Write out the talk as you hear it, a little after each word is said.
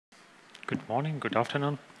Good morning, good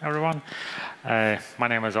afternoon, everyone. My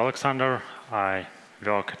name is Oleksandr. I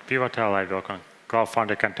work at Pivotal. I work on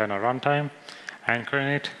Foundry Container Runtime, anchoring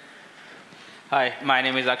it. Hi, my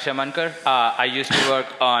name is Akshay Mankar. I used to work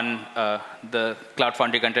on the Cloud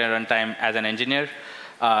Foundry Container Runtime as an engineer.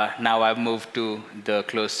 Now I've moved to the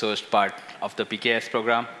closed-sourced part of the PKS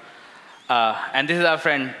program. And this is our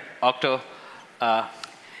friend, Octo.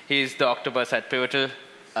 He's the octopus at Pivotal.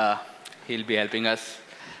 He'll be helping us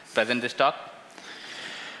present this talk.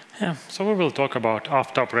 Yeah, so we will talk about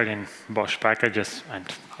auto-upgrading BOSH packages and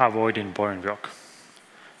avoiding boring work.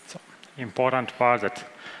 So, important part that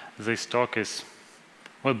this talk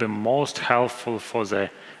will be most helpful for the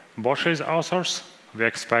BOSH release authors. We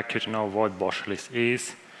expect you to know what BOSH release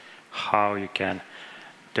is, how you can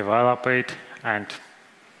develop it, and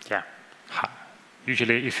yeah,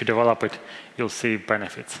 usually if you develop it, you'll see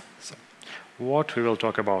benefits. So, what we will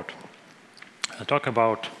talk about? I'll talk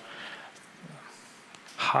about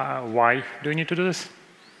why do you need to do this?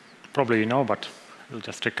 Probably you know, but we'll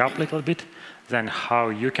just recap a little bit. Then how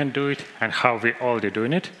you can do it and how we're already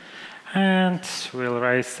doing it. And we'll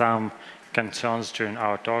raise some concerns during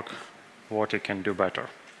our talk, what you can do better.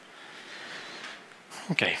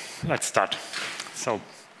 OK, let's start. So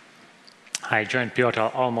I joined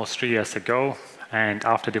Pivotal almost 3 years ago. And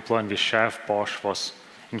after deploying with Chef, BOSH was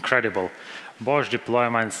incredible. BOSH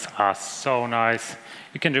deployments are so nice.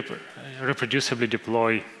 You can reproducibly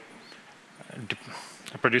deploy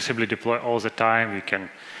all the time. You can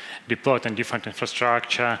deploy it in different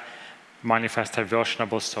infrastructure. Manifests are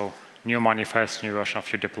versionable, so new manifest, new version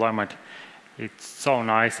of your deployment. It's so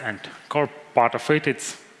nice, and core part of it,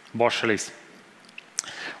 it's BOSH release.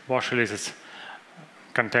 BOSH release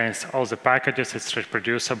contains all the packages. It's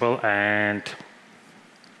reproducible, and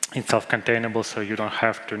it's self-containable, so you don't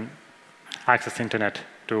have to access the internet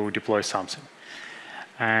to deploy something.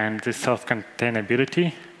 And this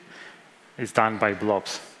self-containability is done by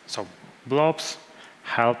blobs. So blobs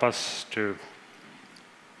help us to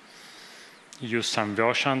use some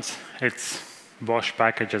versions. It's BOSH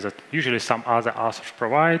packages that usually some other authors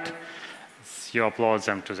provide. You upload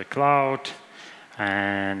them to the cloud,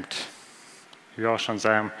 and you version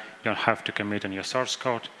them. You don't have to commit on your source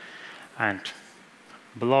code. And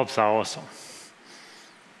blobs are awesome.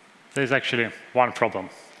 There's actually one problem.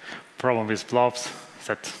 Problem with blobs is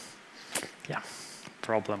that,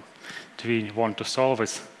 problem that we want to solve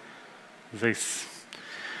is this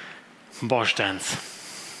BOSH dance.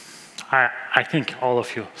 I think all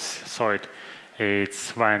of you saw it.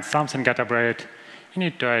 It's when something got upgraded, you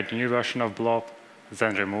need to add a new version of blob,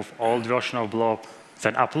 then remove old version of blob,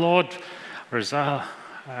 then upload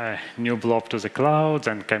new blob to the cloud,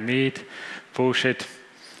 then commit, push it.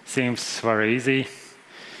 Seems very easy.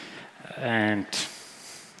 And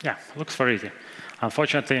yeah, looks very easy.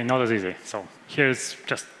 Unfortunately, not as easy. So here's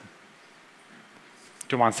just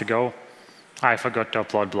 2 months ago, I forgot to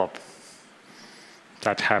upload blob.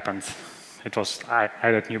 That happens. I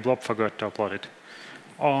added new blob, forgot to upload it.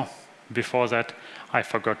 Or before that, I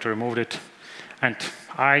forgot to remove it. And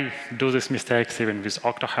I do these mistakes even with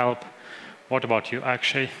Octo help. What about you,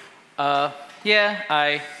 Akshay? Yeah,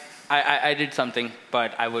 I did something,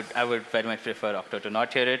 but I would very much prefer Octo to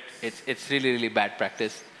not hear it. It's really, really bad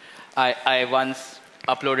practice. I once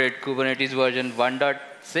uploaded Kubernetes version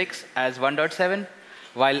 1.6 as 1.7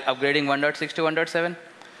 while upgrading 1.6 to 1.7.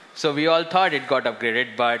 So we all thought it got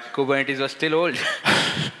upgraded, but Kubernetes was still old.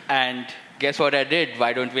 And guess what I did?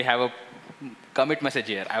 Why don't we have a commit message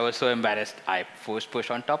here? I was so embarrassed. I forced push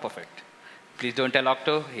on top of it. Please don't tell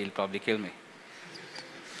Octo. He'll probably kill me.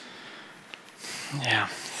 Yeah.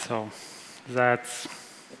 So that's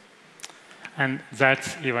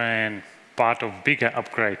even part of bigger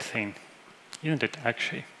upgrade thing, isn't it,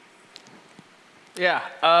 actually? Yeah.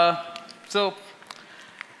 So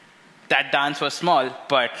that dance was small,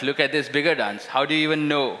 but look at this bigger dance. How do you even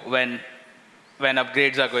know when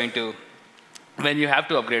upgrades are when you have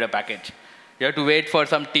to upgrade a package? You have to wait for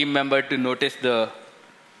some team member to notice the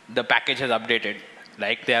package has updated,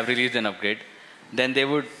 like they have released an upgrade. Then they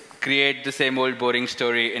would create the same old boring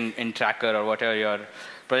story in Tracker or whatever your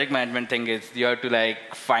project management thing is. You have to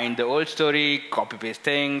find the old story, copy paste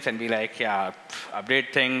things, and be like, yeah,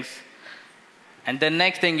 update things. And then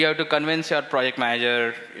next thing, you have to convince your project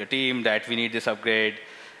manager, your team, that we need this upgrade.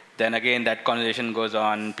 Then again, that conversation goes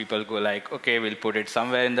on. People go like, OK, we'll put it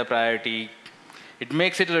somewhere in the priority. It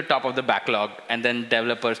makes it to the top of the backlog, and then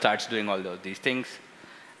developer starts doing all these things.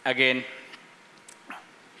 Again,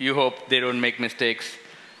 you hope they don't make mistakes.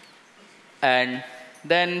 And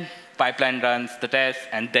then pipeline runs the test,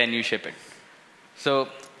 and then you ship it. So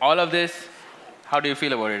all of this, how do you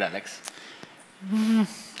feel about it, Alex?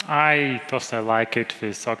 I personally like it.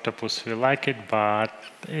 With Octopus, we like it, but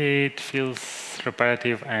it feels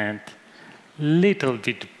repetitive and little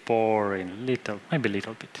bit boring. Maybe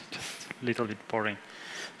little bit, just little bit boring.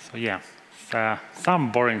 So yeah,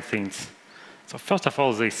 some boring things. So first of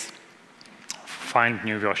all, this find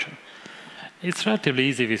new version. It's relatively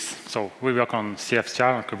easy with, so we work on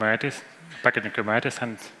CFCR on Kubernetes, packaging Kubernetes,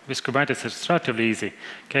 and with Kubernetes it's relatively easy.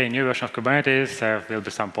 Okay, new version of Kubernetes, there will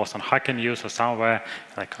be some post on Hacker News or somewhere,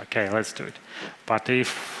 like, okay, let's do it. But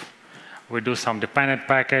if we do some dependent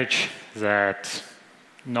package that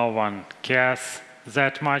no one cares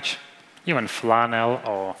that much, even Flannel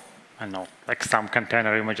or, I don't know, like some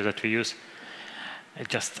container images that we use, it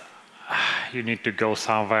just, you need to go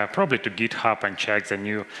somewhere, probably to GitHub and check the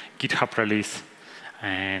new GitHub release.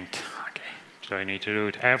 And, okay, do I need to do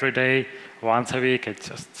it every day, once a week? It's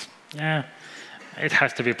just, yeah, it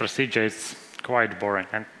has to be procedure. It's quite boring.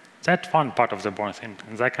 And that's one part of the boring thing.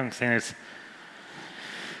 And the second thing is,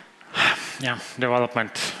 yeah,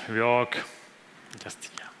 development work, just,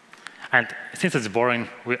 yeah. And since it's boring,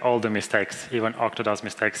 we all do mistakes. Even Octo does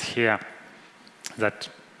mistakes here that,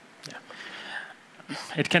 yeah,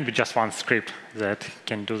 it can be just one script that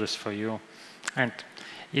can do this for you. And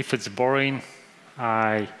if it's boring,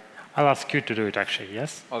 I'll ask you to do it, actually,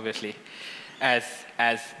 yes? Obviously. As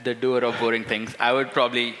the doer of boring things, I would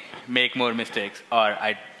probably make more mistakes, or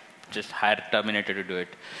I'd just hire a Terminator to do it.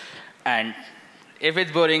 And if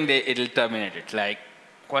it's boring, it'll terminate it. Like,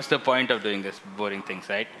 what's the point of doing this boring things,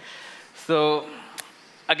 right? So,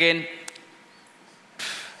 again,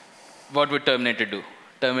 what would Terminator do?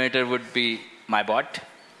 Terminator would be my bot.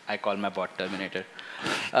 I call my bot Terminator.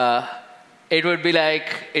 It would be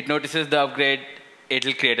like, it notices the upgrade,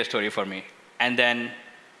 it'll create a story for me. And then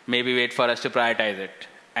maybe wait for us to prioritize it.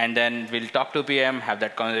 And then we'll talk to PM, have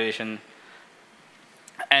that conversation.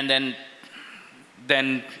 And then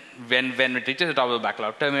when it reaches the top of the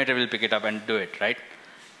backlog, Terminator will pick it up and do it, right?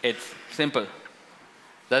 It's simple.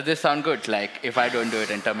 Does this sound good? Like, if I don't do it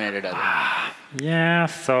and Terminator does it? Yeah,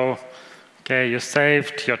 so, okay, you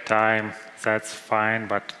saved your time. That's fine,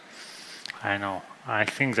 but I know. I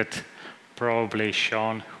think that probably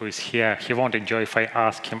Sean, who is here, he won't enjoy if I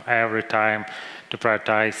ask him every time to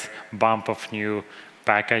prioritize bump of new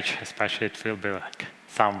package, especially it will be like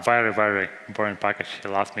some very, very boring package.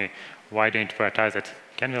 He'll ask me, why don't you prioritize it?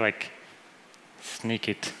 Can we like sneak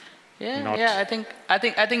it? Yeah, yeah, I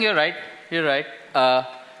think you're right. You're right.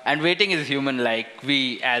 And waiting is human. Like,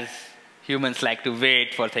 we as humans like to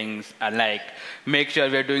wait for things and like make sure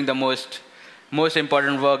we're doing the most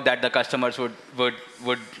important work that the customers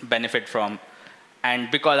would benefit from. And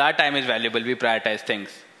because our time is valuable, we prioritize things.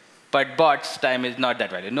 But bots' time is not that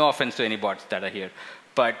valuable. No offense to any bots that are here.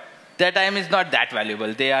 But their time is not that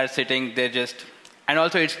valuable. They are sitting, they're just, and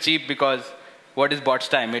also it's cheap because what is bots'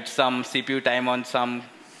 time? It's some CPU time on some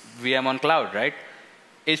VM on cloud, right?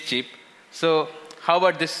 It's cheap. So how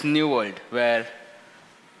about this new world where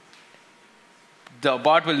the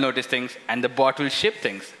bot will notice things and the bot will ship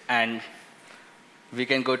things and we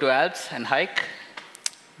can go to Alps and hike?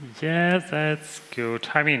 Yeah, that's good.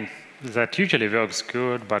 I mean, that usually works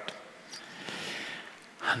good, but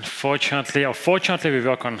unfortunately, or fortunately, we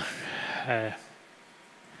work on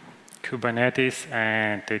Kubernetes,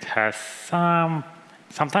 and it has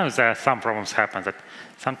sometimes there are some problems happen that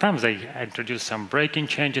sometimes they introduce some breaking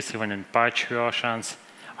changes even in patch versions.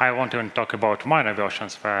 I won't even talk about minor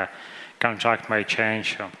versions where contract may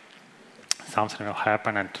change or something will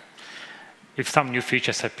happen. And if some new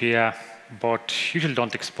features appear, bot usually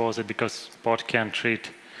don't expose it because bot can't read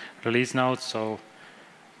release notes. So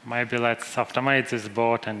maybe let's automate this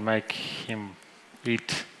bot and make him read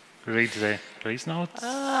the release notes.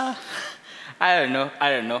 I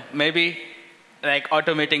don't know. Maybe like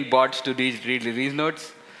automating bots to read release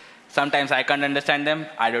notes. Sometimes I can't understand them.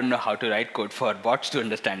 I don't know how to write code for bots to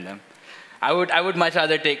understand them. I would much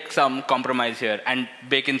rather take some compromise here and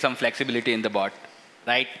bake in some flexibility in the bot,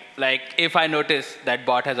 right? Like if I notice that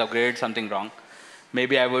bot has upgraded something wrong,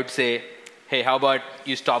 maybe I would say, hey, how about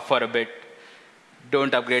you stop for a bit,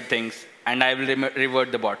 don't upgrade things, and I will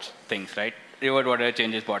revert the bot's things, right? Revert whatever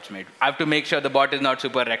changes bots made. I have to make sure the bot is not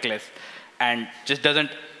super reckless and just doesn't,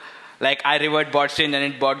 like I revert bot's change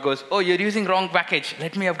and bot goes, oh, you're using wrong package,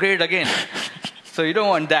 let me upgrade it again. So you don't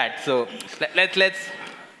want that. So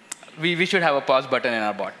we should have a pause button in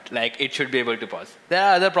our bot. Like it should be able to pause. There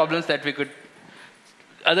are other problems that we could,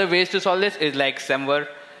 other ways to solve this is like Semver.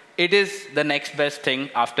 It is the next best thing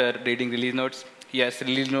after reading release notes. Yes,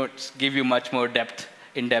 release notes give you much more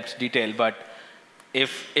in-depth detail, but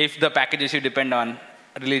if the packages you depend on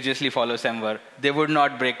religiously follow Semver, they would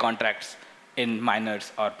not break contracts in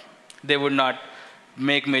minors, or they would not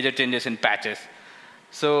make major changes in patches.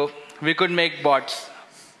 So we could make bots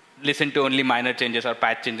listen to only minor changes or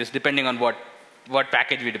patch changes, depending on what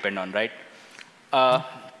package we depend on, right?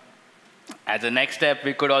 As a next step,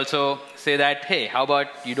 we could also say that, hey, how about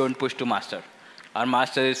you don't push to master? Our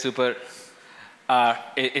master is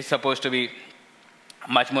is supposed to be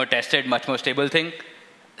much more tested, much more stable thing.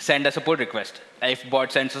 Send a support request. If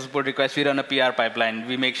bot sends a support request, we run a PR pipeline.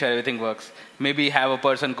 We make sure everything works. Maybe have a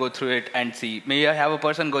person go through it and see. Maybe have a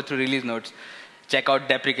person go through release notes, check out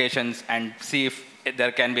deprecations, and see if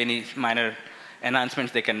there can be any minor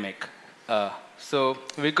enhancements they can make. So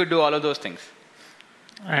we could do all of those things.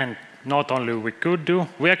 And not only we could do,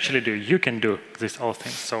 we actually do. You can do these all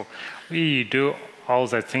things. So we do all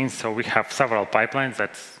the things. So we have several pipelines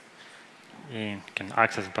that you can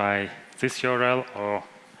access by this URL, or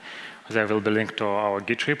they will be linked to our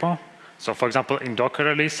Git repo. So for example, in Docker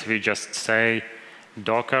release, we just say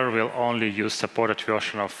Docker will only use supported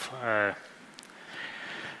version of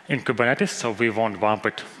in Kubernetes, so we won't bump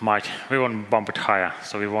it much. We won't bump it higher,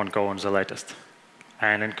 so we won't go on the latest.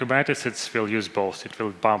 And in Kubernetes, it will use both. It will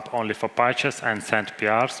bump only for patches and send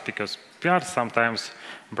PRs, because PRs sometimes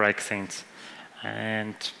break things.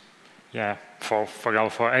 And yeah, for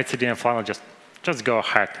etcd and Flannel, just go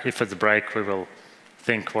ahead. If it's break, we will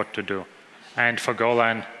think what to do. And for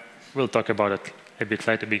Golang, we'll talk about it a bit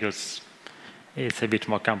later, because it's a bit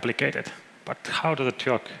more complicated. But how does it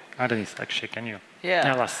work? Adonis, actually, can you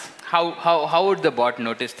tell us? How would the bot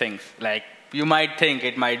notice things? Like, you might think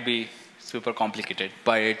it might be super complicated,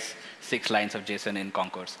 but it's 6 lines of JSON in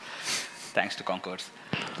Concourse. Thanks to Concourse.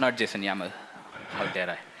 Not JSON YAML. How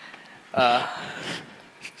dare I?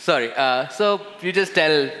 Sorry. So you just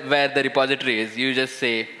tell where the repository is. You just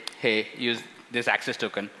say, hey, use this access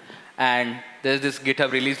token. And there's this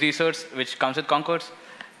GitHub release resource, which comes with Concourse,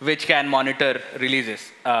 which can monitor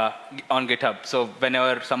releases on GitHub. So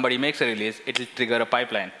whenever somebody makes a release, it will trigger a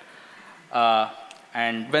pipeline.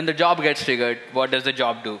 And when the job gets triggered, what does the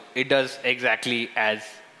job do? It does exactly as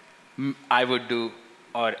I would do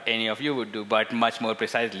or any of you would do, but much more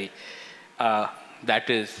precisely. That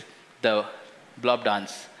is the blob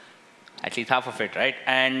dance, at least half of it, right?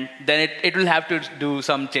 And then it will have to do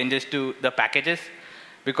some changes to the packages,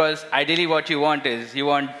 because ideally what you want is you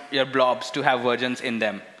want your blobs to have versions in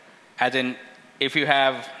them. As in, if you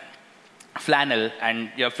have Flannel and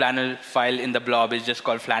your Flannel file in the blob is just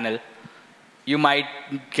called Flannel, you might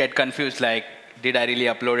get confused, like, did I really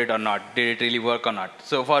upload it or not? Did it really work or not?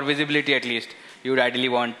 So for visibility, at least, you would ideally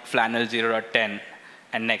want Flannel 0.10,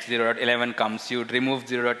 and next 0.11 comes. You would remove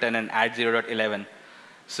 0.10 and add 0.11.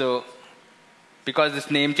 So because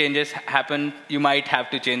this name changes happen, you might have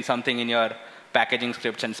to change something in your packaging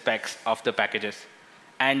scripts and specs of the packages.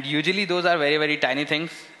 And usually, those are very, very tiny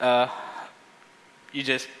things. You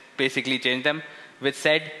just basically change them with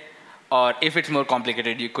sed. Or if it's more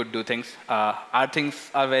complicated, you could do things. Our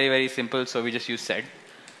things are very, very simple, so we just use sed.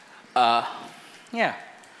 Yeah.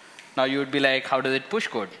 Now you would be like, how does it push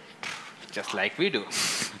code? Just like we do.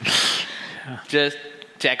 Just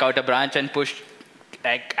check out a branch and push,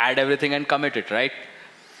 like, add everything and commit it, right?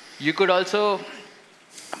 You could also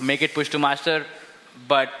make it push to master.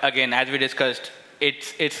 But again, as we discussed,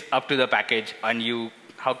 it's up to the package and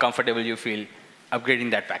how comfortable you feel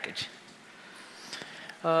upgrading that package.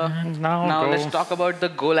 Now let's talk about the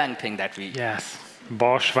Golang thing that we... Yes,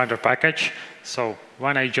 BOSH vendor package. So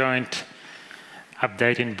when I joined,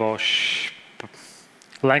 updating BOSH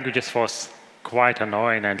languages was quite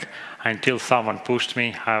annoying, and until someone pushed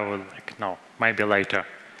me, I was like, no, maybe later,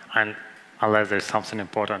 and unless there's something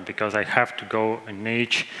important, because I have to go in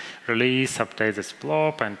each release, update this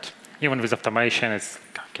blob, and even with automation, it's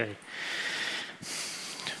okay,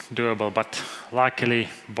 doable. But luckily,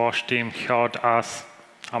 BOSH team heard us,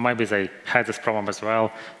 or maybe they had this problem as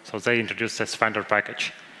well, so they introduced this vendor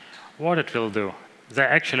package. What it will do, they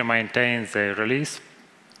actually maintain the release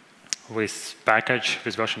with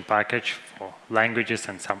version package for languages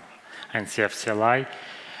and CF/CLI.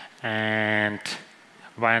 And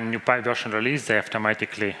when new version release, they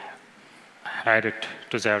automatically add it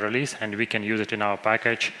to their release, and we can use it in our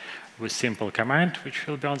package with simple command, which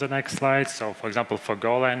will be on the next slide. So for example, for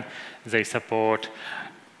Golang, they support,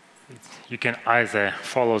 you can either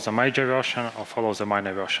follow the major version or follow the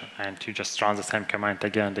minor version, and you just run the same command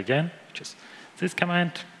again and again, which is this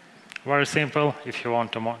command. Very simple. If you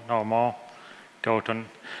want to know more, go to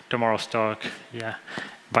tomorrow's talk,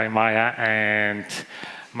 by Maya and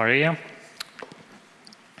Maria.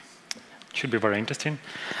 It should be very interesting.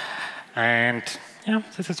 And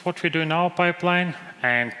this is what we do in our pipeline.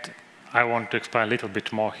 And I want to explain a little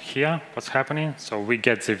bit more here what's happening. So we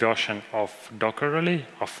get the version of Docker release,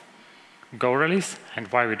 of Go release. And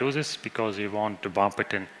why we do this? Because we want to bump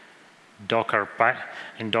it in Docker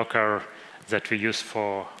that we use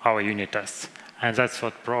for our unit tests. And that's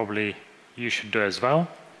what probably you should do as well,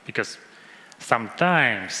 because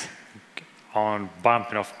sometimes on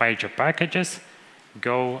bumping of major packages,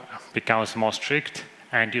 Go becomes more strict,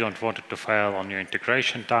 and you don't want it to fail on your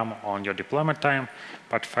integration time, on your deployment time,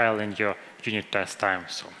 but fail in your unit test time.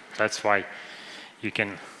 So that's why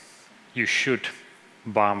you should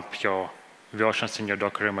bump your versions in your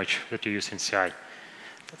Docker image that you use in CI.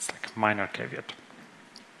 That's like a minor caveat.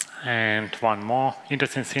 And one more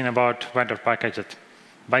interesting thing about vendor packages: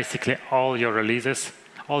 basically all your releases,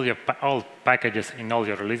 all packages in all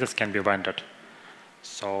your releases can be vendored.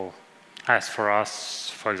 So as for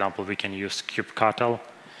us, for example, we can use kubectl,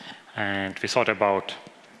 and we thought about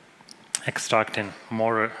extracting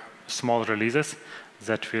more small releases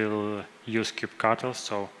that will use kubectl,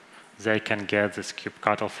 so they can get this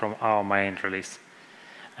kubectl from our main release.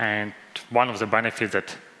 And one of the benefits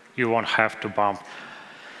that you won't have to bump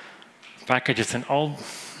packages in all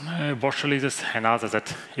BOSH releases, and other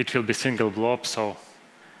that it will be single blob, so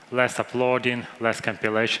less uploading, less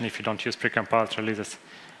compilation if you don't use precompiled releases,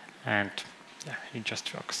 and yeah, it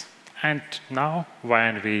just works. And now,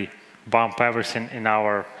 when we bump everything in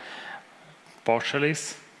our BOSH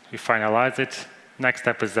release, we finalize it. Next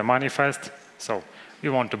step is the manifest. So we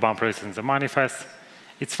want to bump releases in the manifest.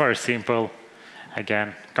 It's very simple.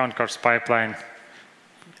 Again, concourse pipeline.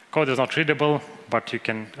 Code is not readable, but you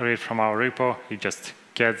can read from our repo. You just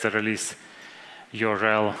get the release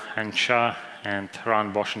URL and SHA and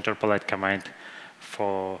run BOSH interpolate command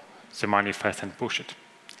for the manifest and push it.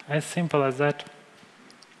 As simple as that.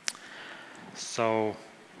 So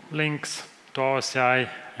links to our CI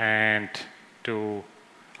and to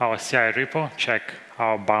our CI repo, check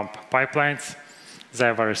our bump pipelines.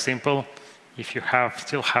 They're very simple. If you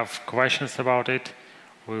still have questions about it,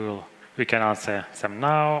 we can answer them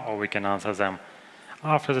now, or we can answer them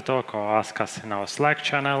after the talk, or ask us in our Slack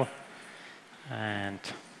channel. And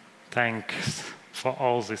thanks for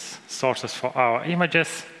all these sources for our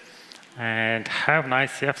images. And have a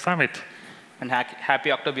nice CF Summit. And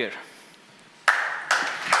happy October.